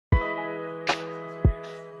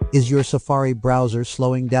Is your Safari browser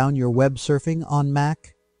slowing down your web surfing on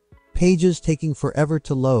Mac? Pages taking forever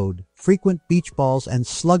to load, frequent beach balls, and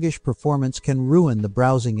sluggish performance can ruin the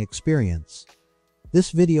browsing experience.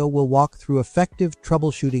 This video will walk through effective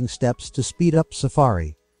troubleshooting steps to speed up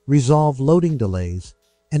Safari, resolve loading delays,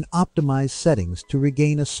 and optimize settings to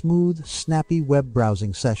regain a smooth, snappy web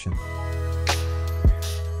browsing session.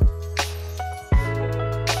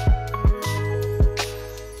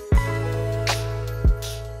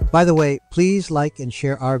 By the way, please like and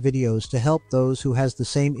share our videos to help those who has the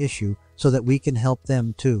same issue so that we can help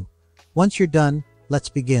them too. Once you're done, let's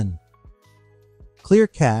begin. Clear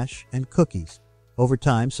cache and cookies. Over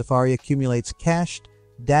time, Safari accumulates cached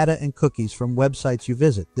data and cookies from websites you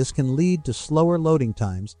visit. This can lead to slower loading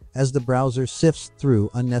times as the browser sifts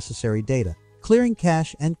through unnecessary data. Clearing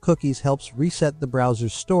cache and cookies helps reset the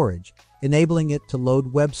browser's storage, enabling it to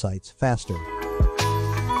load websites faster.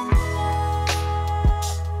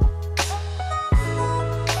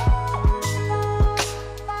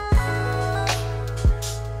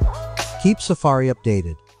 Keep Safari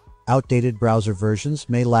updated. Outdated browser versions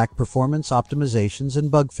may lack performance optimizations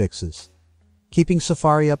and bug fixes. Keeping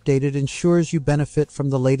Safari updated ensures you benefit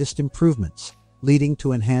from the latest improvements, leading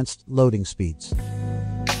to enhanced loading speeds.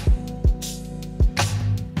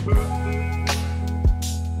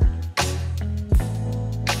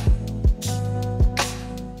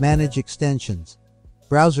 Manage extensions.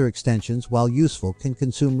 Browser extensions, while useful, can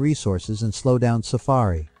consume resources and slow down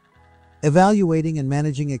Safari. Evaluating and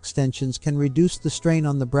managing extensions can reduce the strain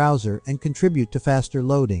on the browser and contribute to faster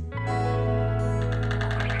loading.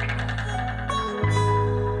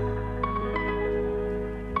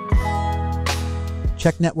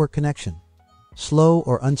 Check network connection. Slow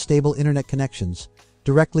or unstable internet connections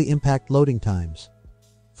directly impact loading times.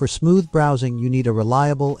 For smooth browsing, you need a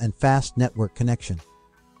reliable and fast network connection.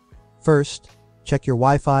 First, check your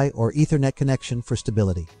Wi-Fi or Ethernet connection for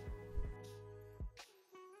stability.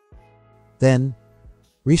 Then,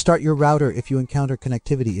 restart your router if you encounter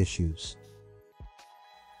connectivity issues.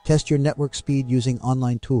 Test your network speed using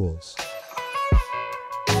online tools.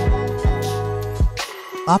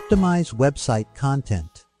 Optimize website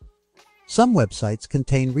content. Some websites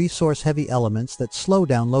contain resource-heavy elements that slow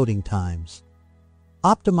down loading times.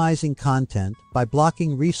 Optimizing content by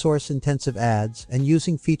blocking resource-intensive ads and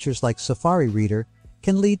using features like Safari Reader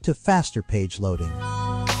can lead to faster page loading.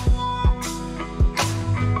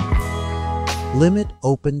 Limit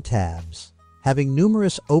open tabs. Having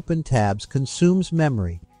numerous open tabs consumes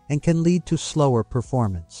memory and can lead to slower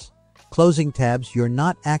performance. Closing tabs you're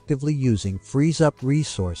not actively using frees up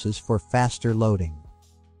resources for faster loading.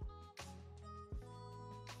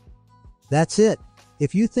 That's it.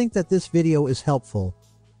 If you think that this video is helpful,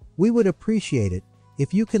 we would appreciate it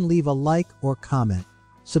if you can leave a like or comment,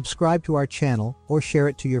 subscribe to our channel, or share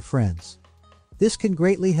it to your friends. This can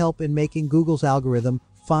greatly help in making Google's algorithm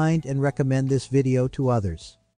find and recommend this video to others.